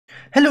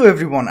Hello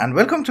everyone and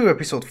welcome to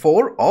episode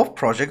 4 of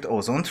Project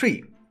Ozone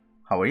 3.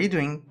 How are you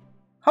doing?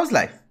 How's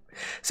life?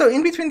 So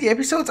in between the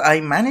episodes I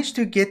managed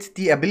to get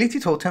the ability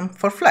totem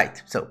for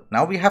flight. So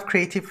now we have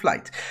creative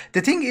flight.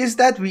 The thing is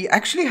that we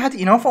actually had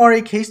enough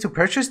RAKs to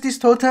purchase this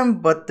totem,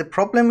 but the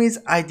problem is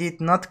I did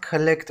not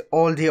collect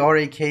all the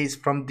RAKs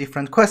from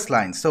different quest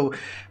lines. So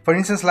for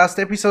instance, last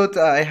episode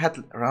I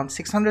had around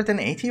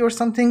 680 or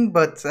something,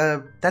 but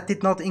that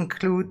did not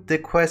include the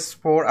quests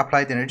for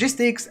applied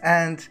energistics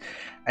and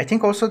I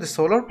think also the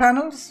solar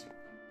panels.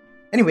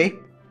 Anyway,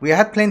 we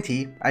had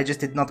plenty, I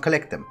just did not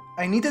collect them.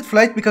 I needed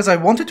flight because I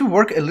wanted to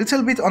work a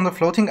little bit on the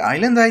floating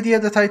island idea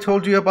that I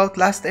told you about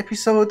last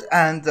episode,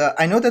 and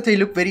I know that they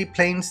look very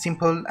plain,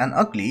 simple and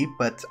ugly,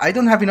 but I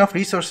don't have enough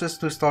resources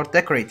to start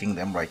decorating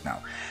them right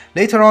now.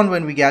 Later on,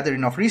 when we gather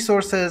enough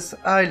resources,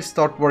 I'll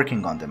start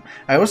working on them.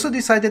 I also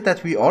decided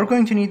that we are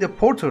going to need a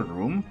portal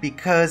room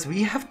because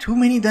we have too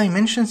many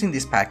dimensions in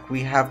this pack.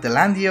 We have the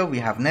Landia, we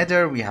have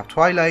Nether, we have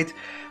Twilight,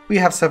 we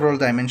have several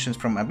dimensions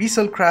from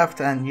Abyssal Craft,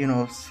 and you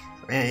know,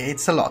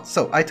 it's a lot,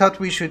 so I thought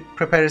we should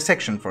prepare a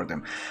section for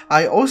them.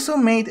 I also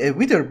made a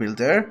wither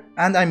builder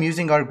and I'm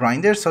using our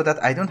grinder so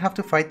that I don't have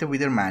to fight the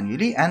wither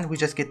manually and we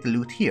just get the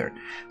loot here,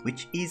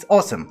 which is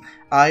awesome.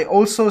 I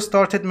also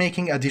started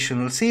making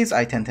additional seeds.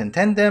 I 10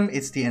 them.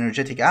 It's the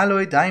energetic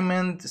alloy,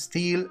 diamond,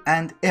 steel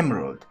and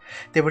emerald.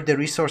 They were the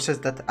resources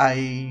that I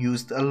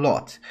used a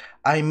lot.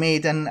 I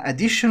made an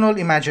additional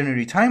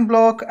imaginary time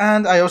block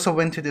and I also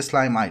went to the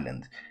slime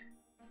island.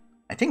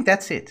 I think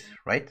that's it,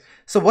 right?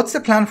 So what's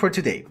the plan for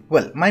today?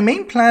 Well, my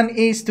main plan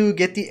is to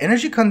get the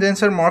energy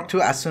condenser Mark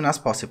II as soon as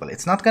possible.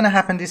 It's not gonna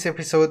happen this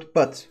episode,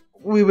 but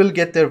we will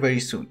get there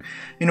very soon.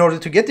 In order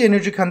to get the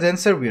energy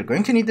condenser, we are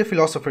going to need the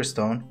Philosopher's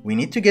Stone. We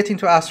need to get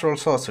into Astral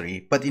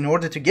Sorcery, but in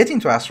order to get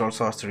into Astral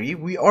Sorcery,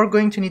 we are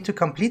going to need to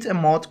complete a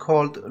mod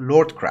called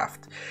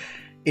Lordcraft.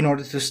 In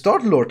order to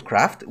start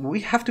Lordcraft, we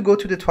have to go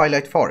to the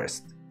Twilight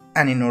Forest.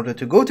 And in order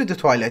to go to the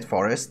Twilight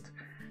Forest,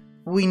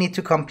 we need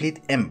to complete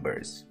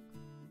Embers.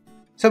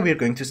 So we're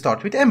going to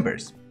start with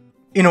Embers.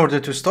 In order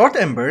to start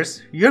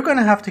Embers, you're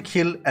gonna have to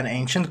kill an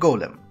ancient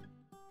golem,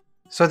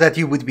 so that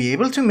you would be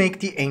able to make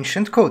the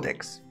ancient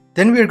codex.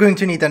 Then we're going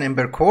to need an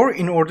Ember core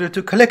in order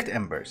to collect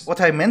Embers.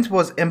 What I meant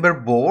was Ember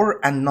bore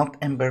and not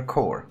Ember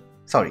core.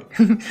 Sorry.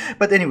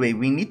 But anyway,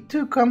 we need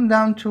to come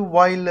down to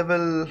Y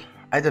level,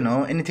 I don't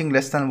know, anything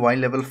less than Y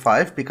level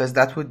 5, because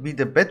that would be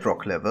the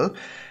bedrock level.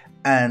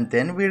 And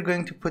then we're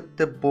going to put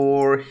the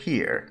bore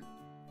here.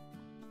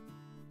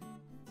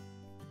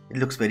 It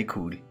looks very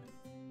cool.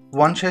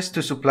 One chest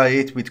to supply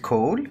it with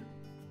coal.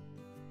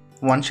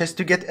 One chest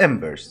to get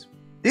embers.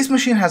 This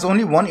machine has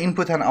only one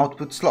input and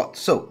output slot,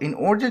 so in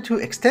order to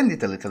extend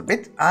it a little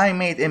bit, I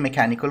made a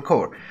mechanical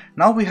core.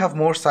 Now we have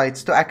more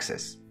sites to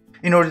access.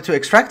 In order to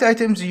extract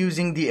items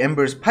using the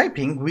embers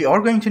piping, we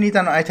are going to need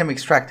an item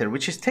extractor,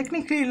 which is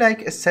technically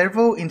like a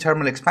servo in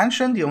thermal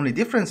expansion. The only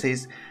difference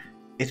is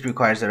it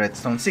requires a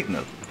redstone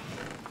signal.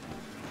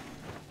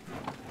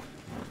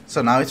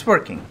 So now it's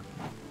working.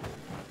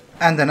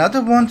 And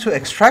another one to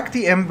extract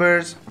the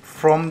embers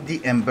from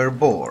the ember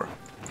bore.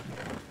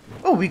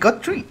 Oh, we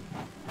got 3.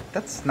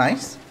 That's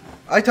nice.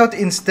 I thought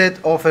instead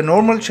of a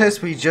normal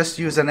chest, we just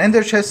use an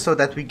ender chest so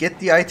that we get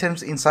the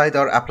items inside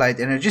our applied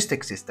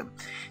energistic system.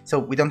 So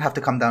we don't have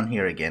to come down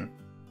here again.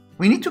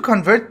 We need to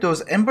convert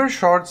those ember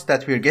shards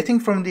that we're getting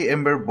from the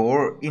ember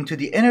bore into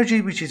the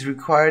energy which is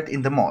required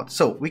in the mod.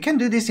 So we can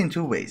do this in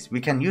 2 ways.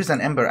 We can use an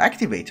ember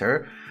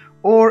activator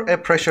or a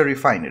pressure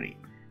refinery.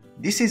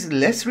 This is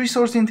less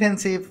resource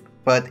intensive,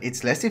 but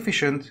it's less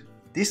efficient.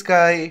 This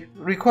guy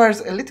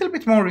requires a little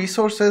bit more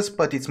resources,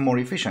 but it's more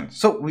efficient.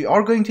 So we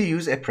are going to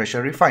use a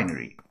pressure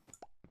refinery.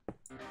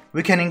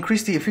 We can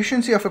increase the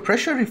efficiency of a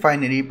pressure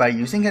refinery by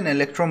using an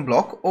electron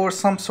block or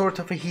some sort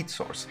of a heat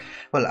source.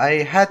 Well,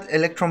 I had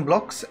electron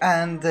blocks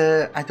and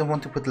I don't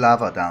want to put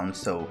lava down,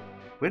 so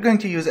we're going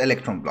to use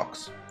electron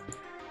blocks.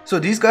 So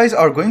these guys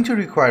are going to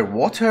require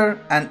water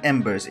and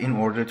embers in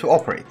order to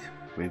operate.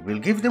 We will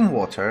give them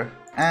water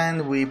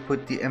and we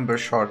put the ember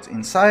shards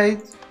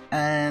inside.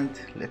 And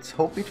let's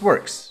hope it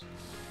works.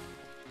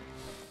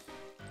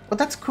 Oh,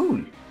 that's cool.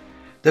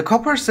 The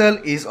copper cell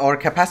is our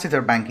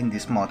capacitor bank in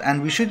this mod,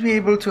 and we should be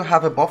able to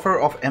have a buffer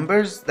of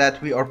embers that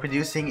we are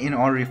producing in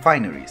our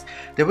refineries.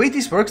 The way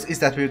this works is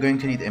that we're going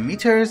to need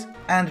emitters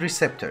and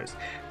receptors.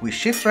 We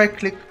shift right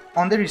click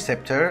on the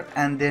receptor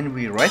and then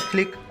we right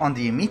click on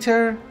the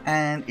emitter,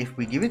 and if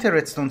we give it a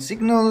redstone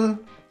signal,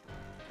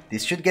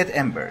 this should get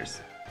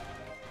embers.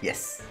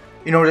 Yes.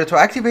 In order to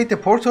activate the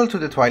portal to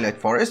the Twilight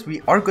Forest, we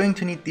are going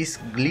to need this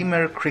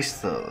glimmer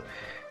crystal.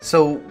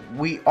 So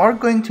we are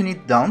going to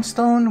need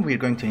downstone, we're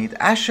going to need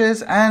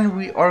ashes, and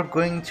we are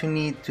going to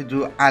need to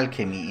do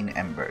alchemy in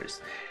embers.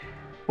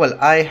 Well,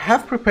 I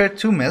have prepared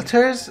 2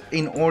 melters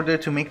in order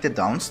to make the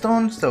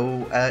downstone.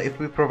 So if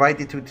we provide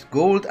it with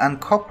gold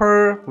and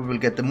copper, we will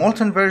get the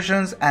molten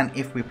versions, and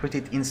if we put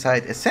it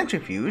inside a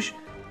centrifuge,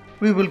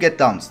 we will get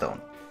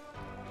downstone.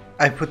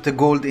 I put the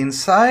gold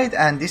inside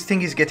and this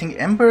thing is getting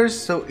embers,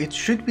 so it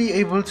should be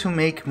able to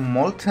make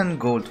molten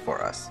gold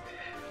for us.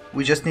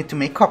 We just need to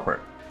make copper.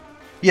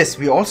 Yes,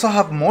 we also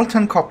have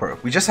molten copper.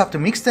 We just have to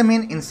mix them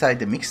inside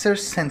the mixer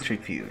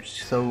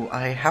centrifuge. So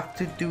I have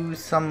to do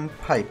some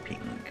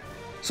piping.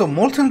 So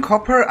molten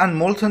copper and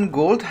molten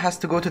gold has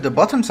to go to the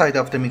bottom side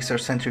of the mixer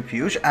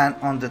centrifuge, and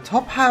on the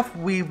top half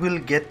we will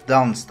get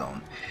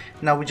downstone.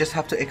 Now we just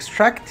have to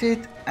extract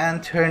it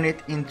and turn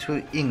it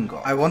into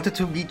ingot. I wanted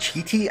to be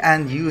cheaty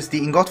and use the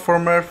ingot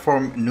former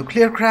from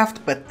nuclear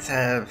craft, but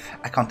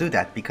I can't do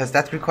that because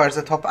that requires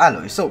a top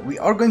alloy. So we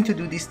are going to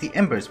do this the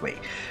Embers way.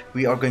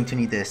 We are going to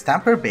need the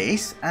stamper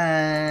base,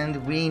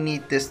 and we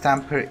need the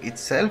stamper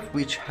itself,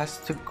 which has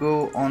to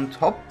go on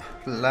top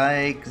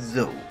like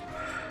so.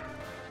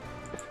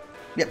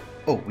 Yep.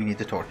 Oh, we need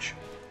the torch.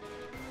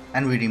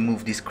 And we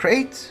remove this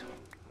crate.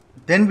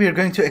 Then we are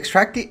going to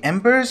extract the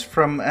embers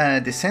from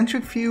the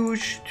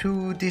centrifuge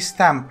to the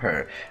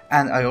stamper.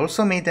 And I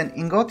also made an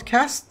ingot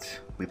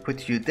cast. We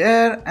put you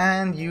there,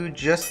 and you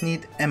just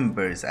need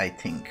embers, I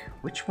think.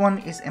 Which one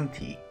is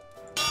empty?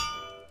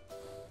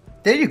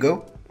 There you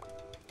go.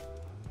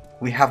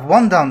 We have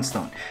 1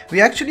 downstone.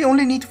 We actually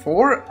only need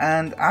 4,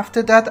 and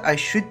after that I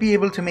should be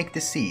able to make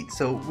the seed.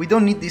 So we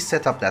don't need this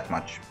setup that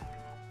much.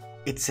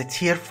 It's a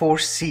tier 4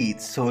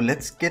 seed, so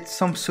let's get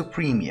some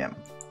supremium.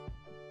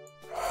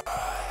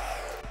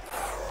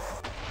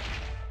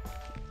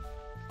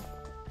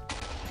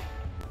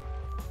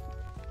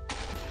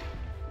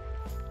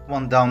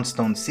 One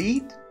downstone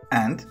seed,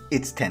 and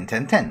it's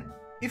 10-10-10.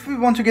 If we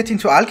want to get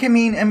into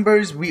alchemy in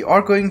Embers, we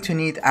are going to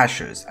need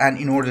ashes, and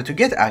in order to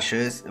get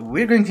ashes,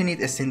 we're going to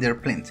need a cinder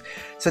flint.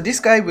 So this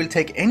guy will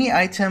take any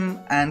item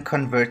and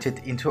convert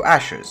it into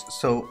ashes.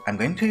 So I'm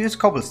going to use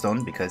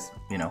cobblestone because,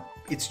 you know,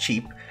 it's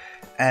cheap.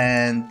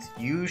 And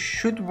you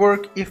should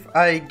work if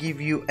I give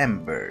you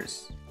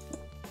embers.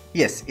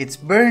 Yes, it's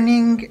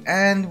burning,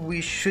 and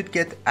we should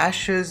get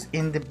ashes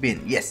in the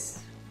bin.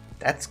 Yes,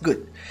 that's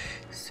good.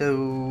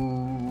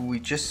 So we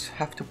just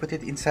have to put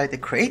it inside the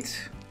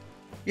crate.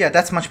 Yeah,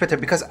 that's much better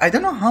because I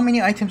don't know how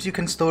many items you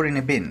can store in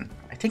a bin.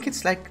 I think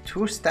it's like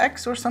 2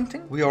 stacks or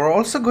something. We are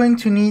also going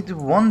to need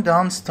 1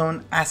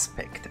 downstone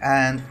aspect,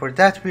 and for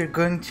that we're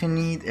going to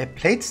need a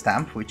plate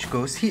stamp which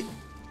goes here.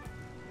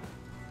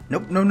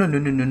 Nope, no.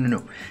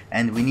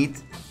 And we need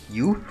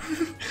you.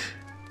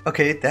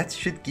 Okay, that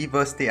should give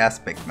us the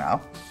aspect now.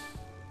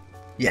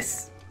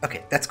 Yes,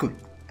 okay, that's good.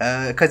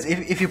 Because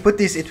if you put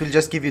this, it will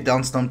just give you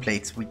downstone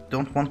plates. We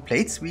don't want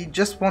plates, we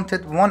just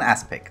wanted 1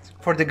 aspect.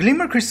 For the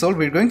glimmer crystal,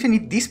 we're going to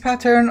need this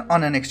pattern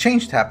on an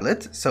exchange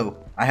tablet. So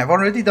I have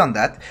already done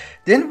that.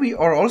 Then we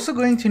are also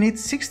going to need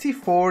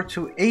 64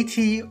 to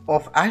 80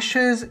 of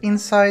ashes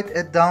inside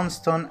a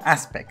downstone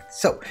aspect.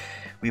 So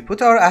we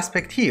put our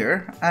aspect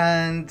here,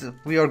 and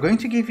we are going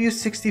to give you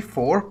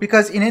 64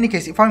 because in any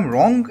case, if I'm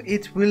wrong,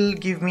 it will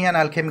give me an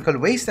alchemical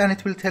waste and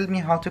it will tell me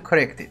how to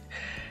correct it.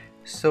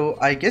 So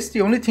I guess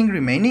the only thing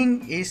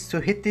remaining is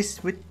to hit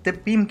this with the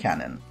beam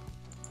cannon.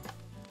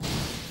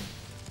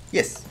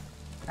 Yes,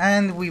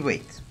 and we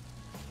wait.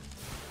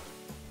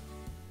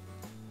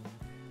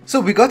 So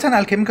we got an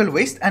alchemical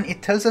waste, and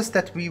it tells us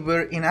that we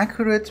were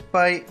inaccurate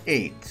by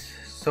 8.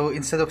 So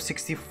instead of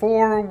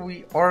 64,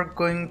 we are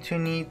going to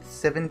need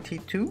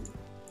 72.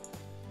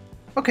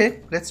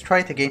 Okay, let's try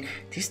it again.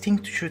 This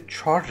thing should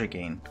charge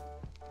again.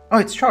 Oh,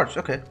 it's charged.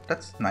 Okay,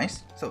 that's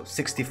nice. So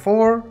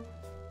 64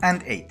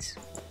 and 8.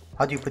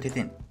 How do you put it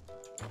in?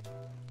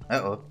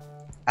 Uh-oh.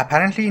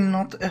 Apparently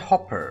not a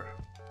hopper.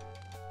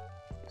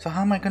 So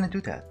how am I gonna do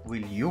that?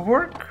 Will you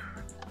work?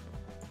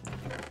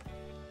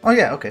 Oh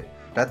yeah, okay.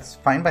 That's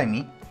fine by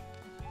me.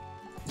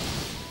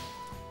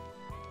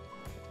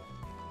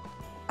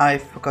 I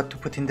forgot to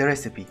put in the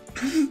recipe.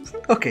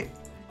 Okay,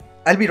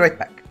 I'll be right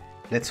back.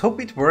 Let's hope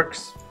it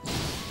works.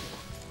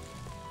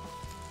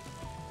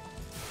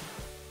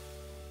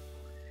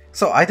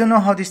 So I don't know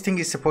how this thing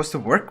is supposed to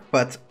work,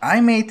 but I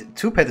made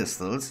 2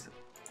 pedestals,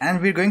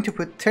 and we're going to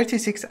put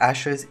 36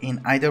 ashes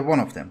in either one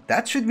of them.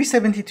 That should be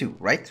 72,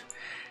 right?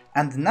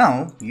 And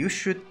now you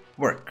should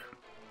work.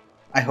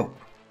 I hope.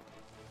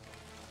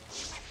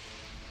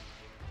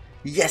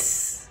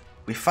 Yes!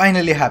 We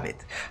finally have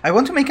it. I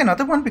want to make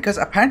another one because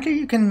apparently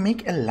you can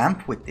make a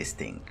lamp with this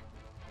thing.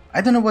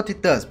 I don't know what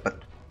it does,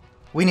 but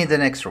we need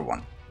an extra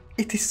one.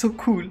 It is so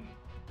cool.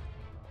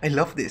 I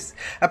love this.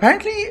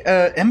 Apparently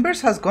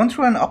Embers has gone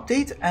through an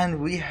update and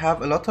we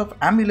have a lot of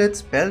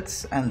amulets,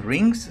 belts and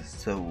rings.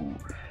 So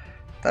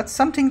that's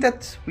something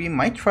that we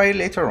might try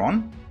later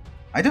on.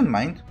 I don't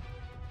mind.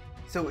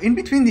 So in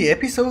between the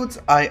episodes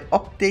I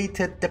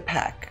updated the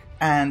pack.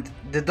 And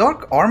the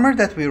dark armor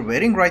that we're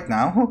wearing right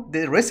now,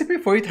 the recipe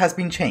for it has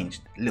been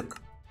changed. Look.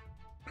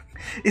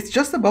 It's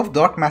just above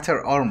dark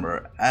matter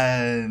armor,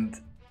 and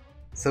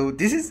so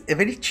this is a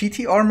very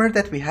cheaty armor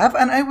that we have,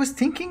 and I was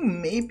thinking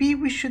maybe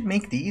we should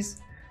make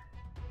these.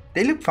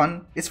 They look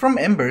fun. It's from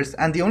Embers,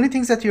 and the only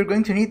things that you're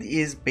going to need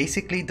is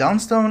basically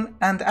downstone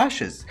and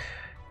ashes.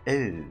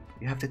 Oh,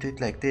 you have to do it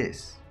like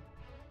this.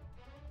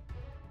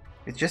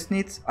 It just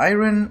needs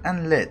iron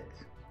and lead.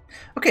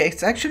 Okay,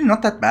 it's actually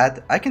not that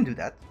bad. I can do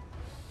that.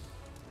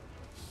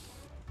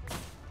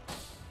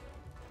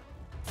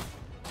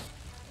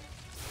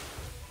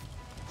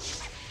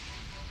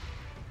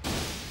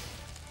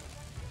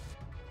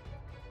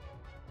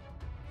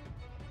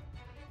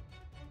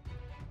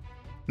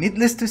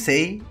 Needless to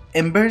say,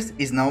 Embers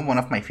is now one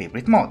of my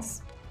favorite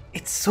mods.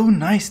 It's so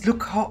nice,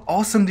 look how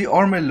awesome the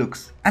armor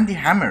looks, and the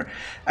hammer.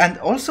 And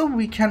also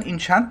we can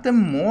enchant them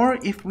more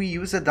if we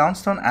use a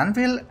downstone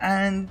anvil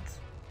and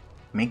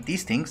make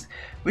these things,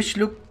 which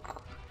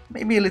look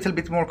maybe a little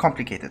bit more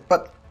complicated.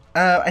 But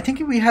I think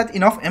we had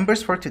enough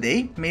embers for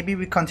today. Maybe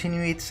we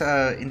continue it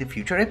in the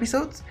future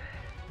episodes.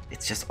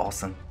 It's just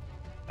awesome.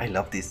 I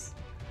love this.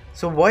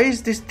 So why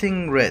is this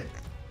thing red?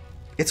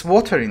 It's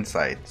water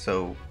inside,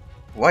 so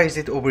why is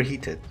it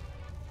overheated?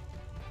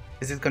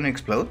 Is it gonna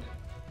explode?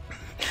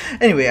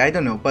 Anyway, I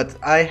don't know, but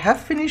I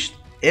have finished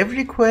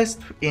every quest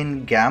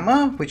in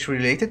Gamma which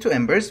related to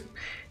Embers,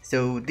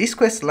 so this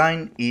quest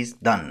line is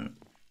done.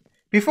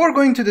 Before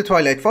going to the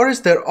Twilight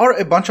Forest, there are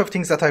a bunch of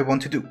things that I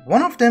want to do.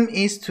 One of them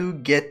is to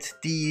get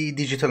the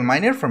digital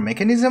miner from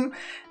Mekanism,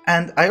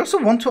 and I also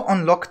want to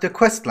unlock the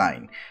quest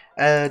line.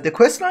 The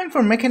quest line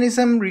for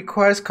Mekanism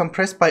requires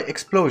compressed by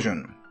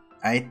explosion.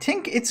 I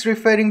think it's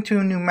referring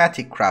to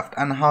pneumatic craft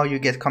and how you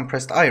get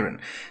compressed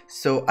iron.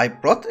 So I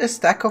brought a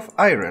stack of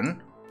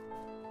iron,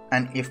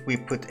 and if we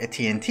put a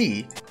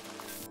TNT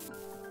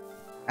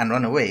and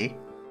run away,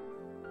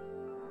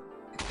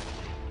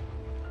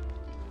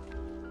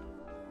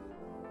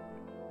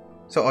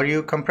 so are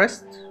you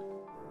compressed?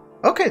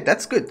 Okay,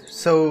 that's good.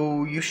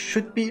 So you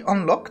should be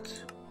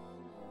unlocked?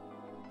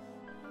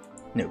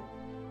 No.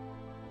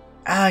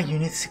 Ah, you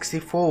need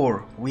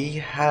 64. We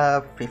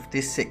have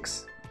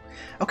 56.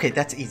 Okay,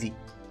 that's easy.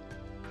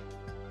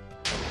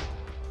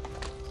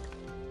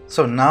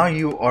 So now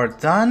you are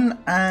done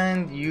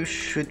and you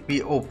should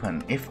be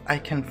open if I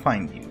can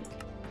find you.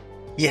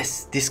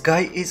 Yes, this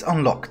guy is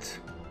unlocked.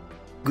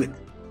 Good.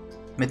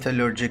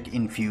 Metallurgic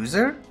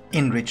infuser,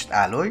 enriched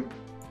alloy,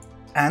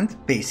 and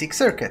basic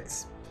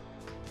circuits.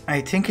 I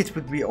think it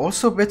would be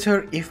also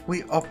better if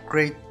we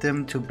upgrade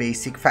them to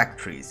basic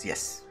factories.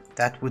 Yes,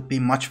 that would be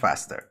much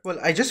faster. Well,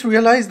 I just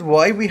realized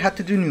why we had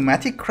to do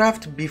pneumatic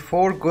craft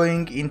before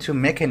going into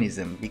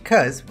Mekanism,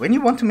 because when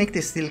you want to make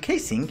the steel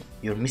casing,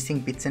 you're missing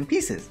bits and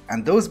pieces,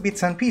 and those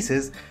bits and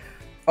pieces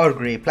are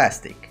gray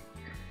plastic.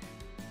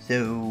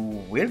 So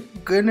we're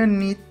gonna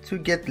need to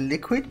get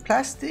liquid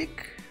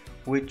plastic,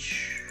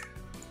 which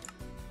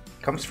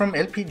comes from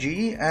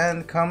LPG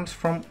and comes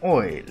from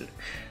oil.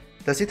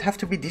 Does it have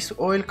to be this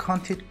oil?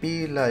 Can't it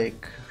be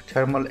like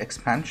thermal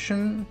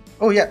expansion?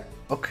 Oh yeah,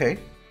 okay.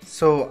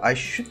 So I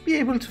should be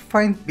able to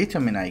find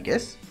bitumen, I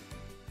guess.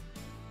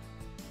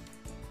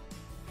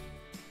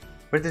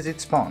 Where does it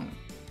spawn?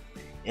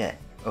 Yeah,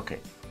 okay.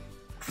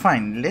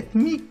 Fine, let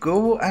me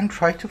go and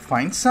try to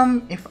find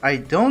some. If I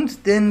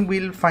don't, then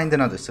we'll find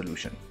another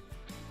solution.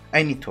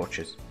 I need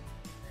torches.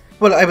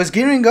 Well, I was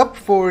gearing up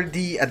for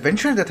the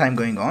adventure that I'm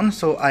going on,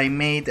 so I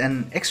made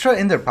an extra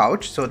ender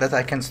pouch so that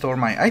I can store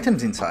my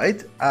items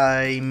inside.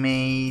 I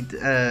made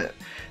the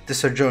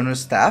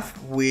Sojourner's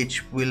staff,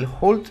 which will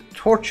hold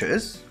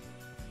torches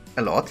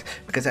a lot,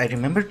 because I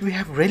remembered we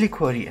have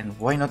reliquary and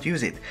why not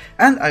use it.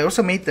 And I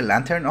also made the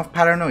Lantern of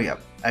Paranoia.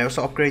 I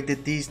also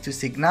upgraded these to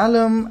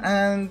Signalum,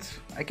 and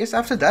I guess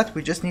after that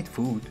we just need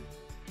food.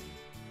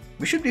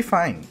 We should be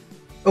fine.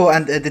 Oh,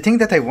 and the thing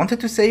that I wanted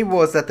to say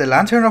was that the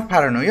Lantern of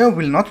Paranoia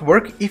will not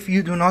work if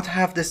you do not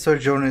have the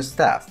Sojourner's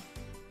staff,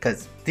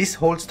 because this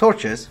holds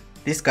torches,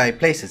 this guy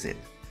places it.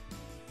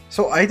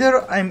 So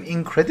either I'm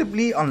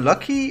incredibly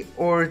unlucky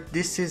or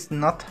this is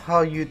not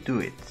how you do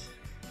it.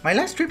 My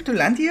last trip to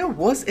Landia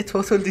was a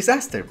total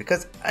disaster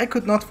because I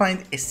could not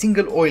find a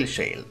single oil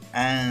shale,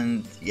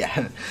 and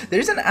yeah,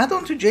 there is an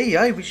add-on to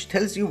JEI which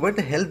tells you where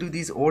the hell do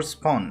these ores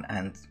spawn,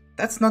 and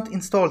that's not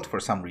installed for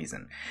some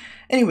reason.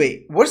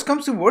 Anyway, worst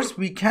comes to worst,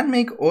 we can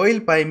make oil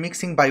by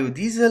mixing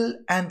biodiesel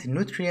and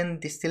nutrient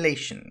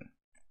distillation.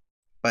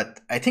 But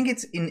I think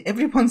it's in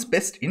everyone's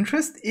best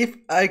interest if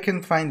I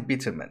can find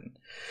bitumen.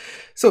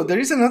 So there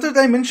is another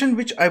dimension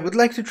which I would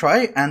like to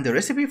try, and the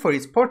recipe for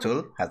its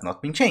portal has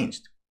not been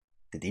changed.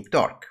 The Deep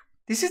Dark.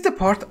 This is the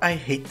part I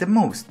hate the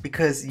most,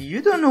 because you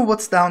don't know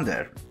what's down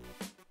there.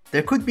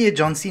 There could be a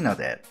John Cena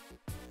there,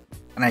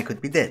 and I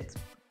could be dead.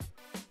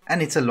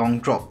 And it's a long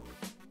drop.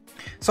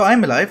 So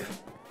I'm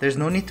alive, there's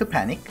no need to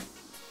panic.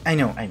 I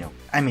know,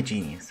 I'm a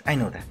genius, I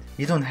know that.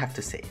 You don't have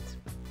to say it.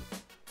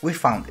 We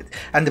found it.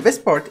 And the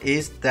best part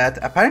is that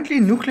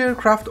apparently nuclear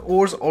craft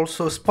ores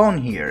also spawn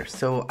here,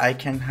 so I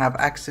can have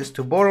access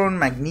to boron,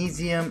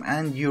 magnesium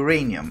and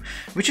uranium,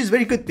 which is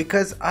very good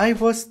because I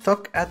was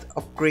stuck at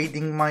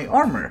upgrading my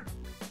armor.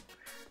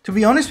 To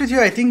be honest with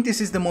you, I think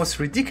this is the most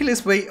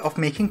ridiculous way of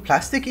making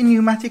plastic in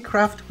pneumatic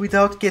craft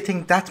without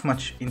getting that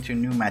much into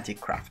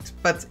pneumatic craft.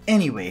 But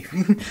anyway,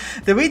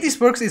 the way this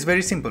works is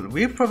very simple.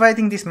 We're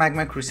providing this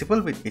magma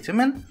crucible with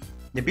bitumen.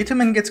 The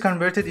bitumen gets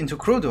converted into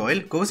crude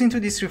oil, goes into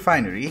this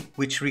refinery,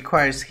 which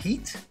requires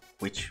heat,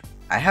 which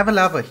I have a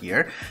lava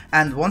here,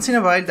 and once in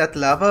a while that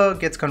lava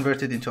gets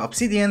converted into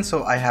obsidian,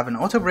 so I have an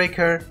auto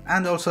breaker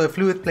and also a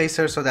fluid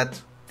placer so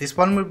that this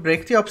one will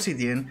break the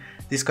obsidian,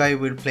 this guy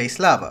will place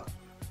lava.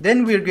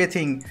 Then we're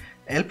getting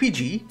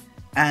LPG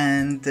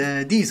and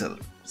diesel.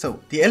 So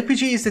the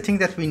LPG is the thing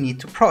that we need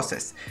to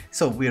process.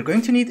 So we're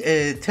going to need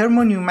a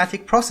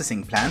thermo-pneumatic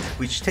processing plant,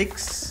 which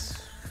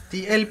takes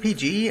the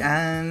LPG,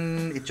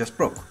 and it just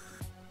broke.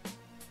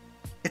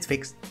 It's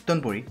fixed,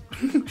 don't worry.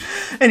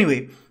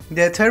 Anyway,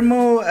 the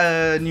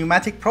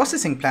thermo-pneumatic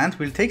processing plant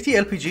will take the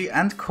LPG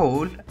and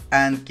coal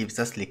and gives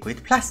us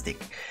liquid plastic.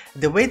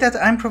 The way that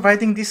I'm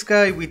providing this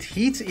guy with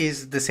heat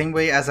is the same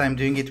way as I'm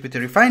doing it with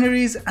the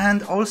refineries,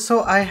 and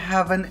also I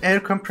have an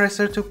air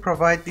compressor to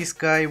provide this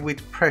guy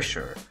with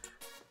pressure.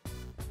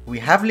 We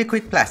have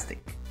liquid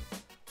plastic.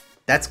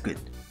 That's good.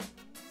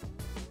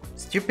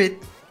 Stupid,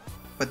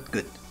 but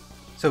good.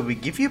 So we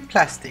give you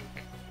plastic,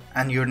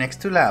 and you're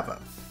next to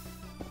lava.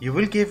 You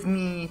will give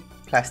me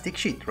plastic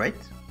sheet, right?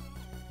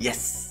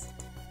 Yes!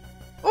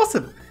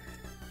 Awesome!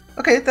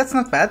 Okay, that's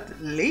not bad.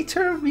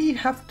 Later we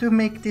have to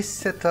make this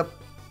setup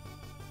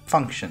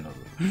functional.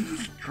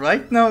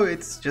 Right now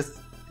it's just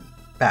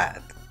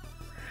bad.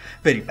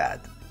 Very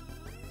bad.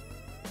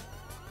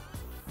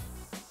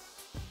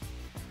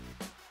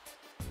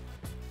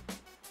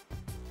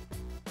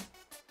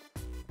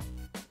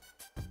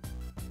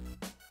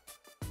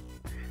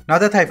 Now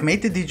that I've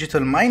made the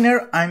digital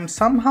miner, I'm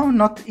somehow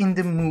not in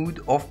the mood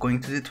of going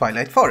to the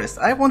Twilight Forest.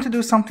 I want to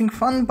do something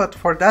fun, but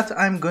for that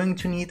I'm going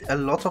to need a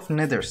lot of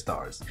Nether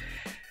stars.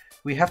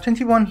 We have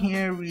 21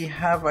 here, we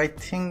have I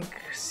think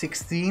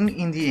 16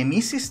 in the ME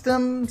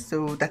system,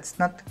 so that's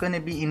not gonna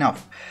be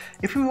enough.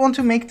 If we want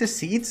to make the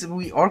seeds,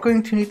 we are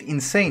going to need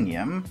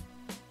Insanium,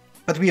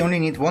 but we only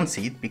need one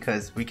seed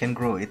because we can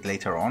grow it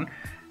later on.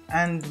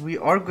 And we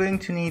are going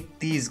to need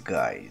these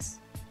guys.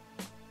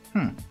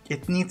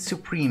 It needs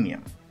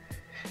Supremium.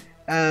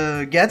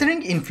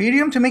 Gathering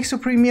Inferium to make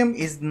Supremium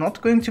is not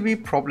going to be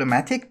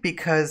problematic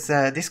because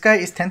this guy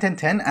is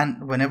 10-10-10,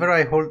 and whenever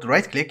I hold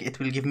right click it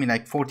will give me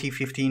like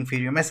 40-50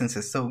 Inferium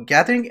essences. So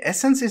gathering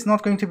essence is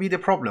not going to be the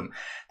problem.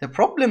 The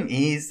problem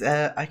is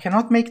I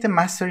cannot make the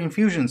Master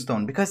Infusion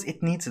Stone because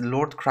it needs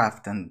Lord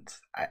Craft, and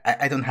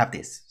I don't have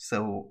this,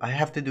 so I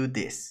have to do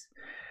this.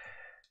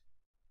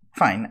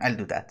 Fine, I'll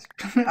do that.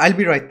 I'll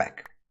be right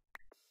back.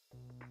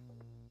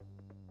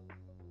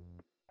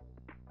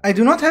 I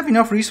do not have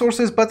enough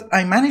resources, but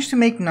I managed to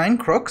make 9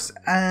 crocs,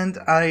 and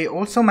I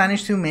also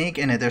managed to make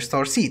a Nether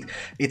Star seed.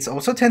 It's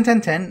also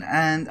 10-10-10,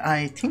 and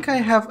I think I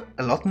have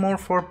a lot more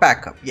for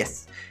backup.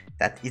 Yes,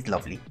 that is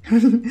lovely.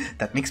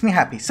 That makes me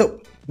happy. So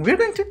we're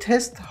going to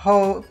test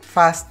how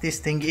fast this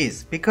thing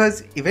is,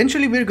 because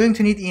eventually we're going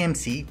to need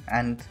EMC,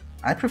 and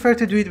I prefer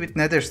to do it with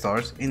Nether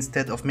Stars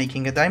instead of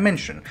making a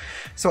dimension.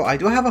 So I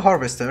do have a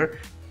harvester.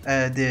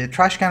 The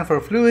trash can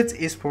for fluids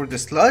is for the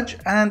sludge,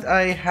 and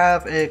I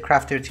have a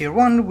crafter tier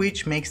 1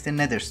 which makes the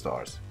Nether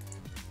stars.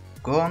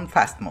 Go on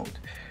fast mode.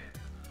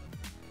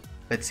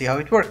 Let's see how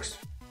it works.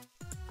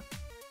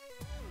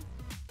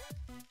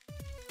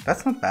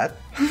 That's not bad.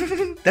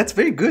 That's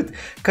very good,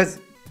 because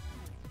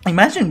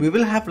imagine we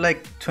will have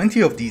like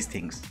 20 of these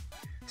things.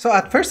 So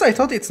at first I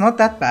thought it's not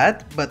that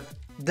bad, but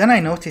then I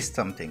noticed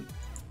something.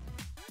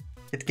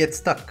 It gets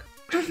stuck.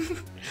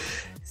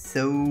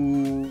 So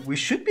we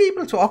should be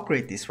able to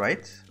upgrade this,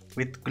 right?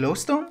 With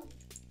glowstone?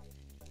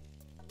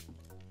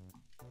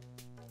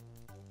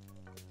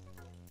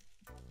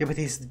 Yeah, but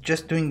he's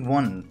just doing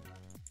 1.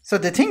 So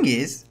the thing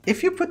is,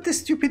 if you put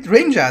this stupid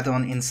range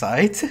add-on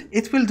inside,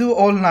 it will do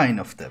all 9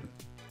 of them.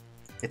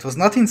 It was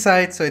not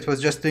inside, so it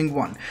was just doing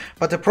 1.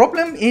 But the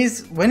problem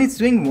is, when it's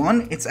doing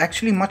 1, it's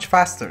actually much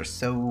faster.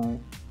 So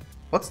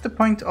what's the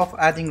point of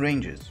adding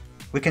ranges?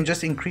 We can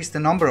just increase the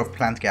number of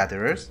plant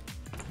gatherers.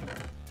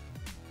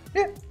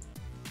 Yeah.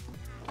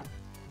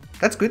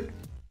 That's good.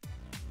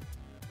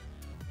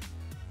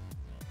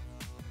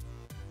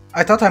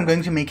 I thought I'm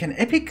going to make an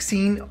epic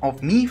scene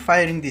of me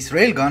firing this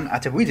railgun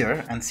at a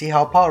wither and see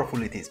how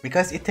powerful it is,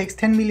 because it takes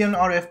 10 million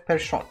RF per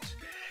shot.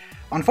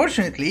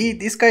 Unfortunately,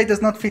 this guy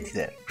does not fit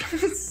there.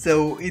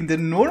 So in the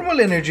normal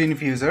energy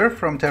infuser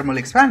from thermal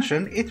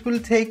expansion, it will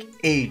take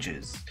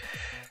ages.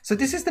 So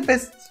this is the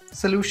best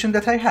solution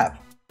that I have.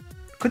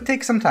 Could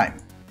take some time.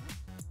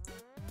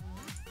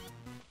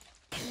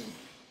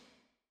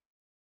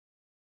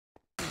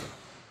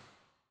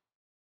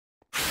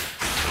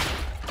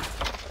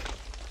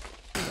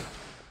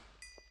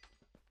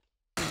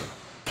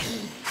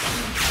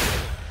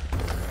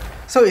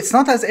 So it's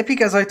not as epic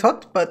as I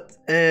thought, but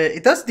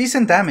it does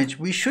decent damage.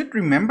 We should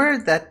remember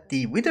that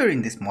the Wither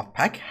in this mod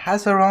pack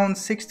has around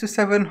 600 to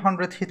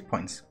 700 hit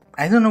points.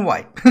 I don't know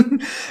why,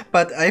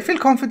 but I feel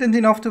confident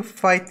enough to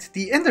fight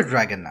the Ender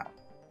Dragon now,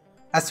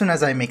 as soon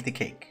as I make the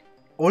cake.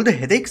 All the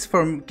headaches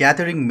from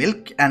gathering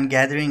milk and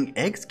gathering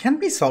eggs can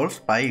be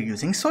solved by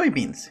using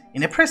soybeans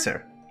in a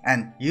presser,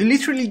 and you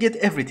literally get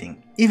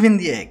everything, even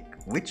the egg,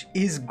 which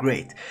is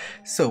great.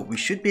 So we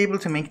should be able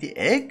to make the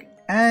egg,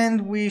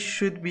 and we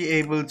should be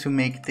able to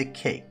make the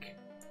cake.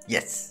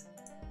 Yes.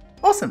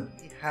 Awesome.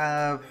 We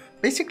have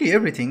basically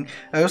everything.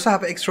 I also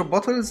have extra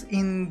bottles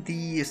in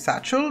the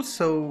satchel,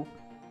 so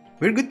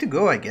we're good to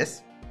go, I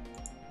guess.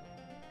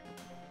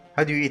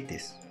 How do you eat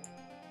this?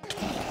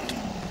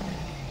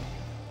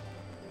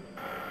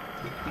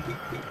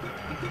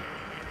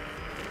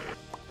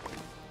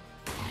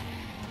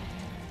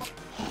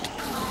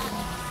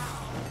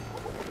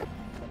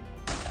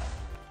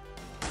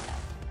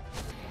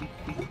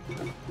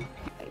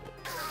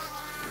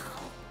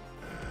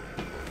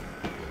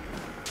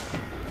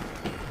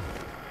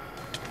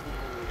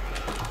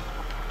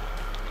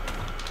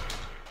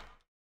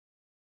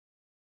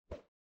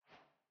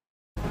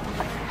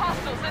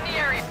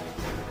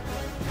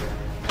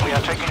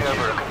 taking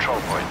over a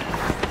control point.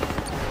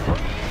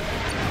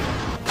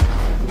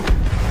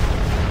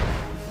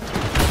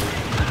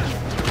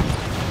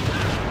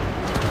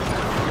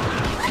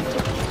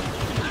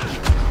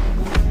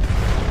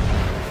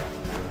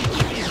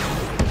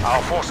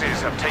 Our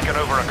forces have taken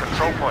over a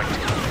control point.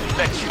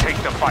 Let's take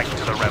the fight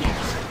to the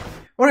rebels.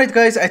 Alright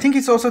guys, I think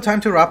it's also time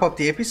to wrap up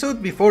the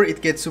episode before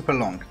it gets super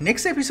long.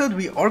 Next episode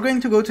we are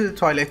going to go to the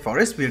Twilight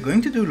Forest, we are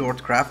going to do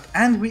Lordcraft,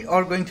 and we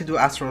are going to do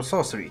Astral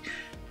Sorcery.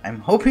 I'm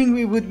hoping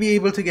we would be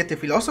able to get the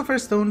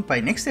Philosopher's Stone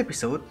by next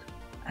episode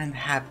and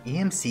have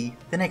EMC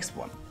the next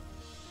one.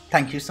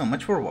 Thank you so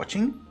much for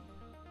watching,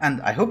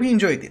 and I hope you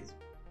enjoyed it.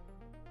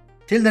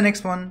 Till the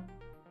next one,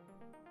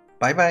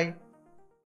 bye bye.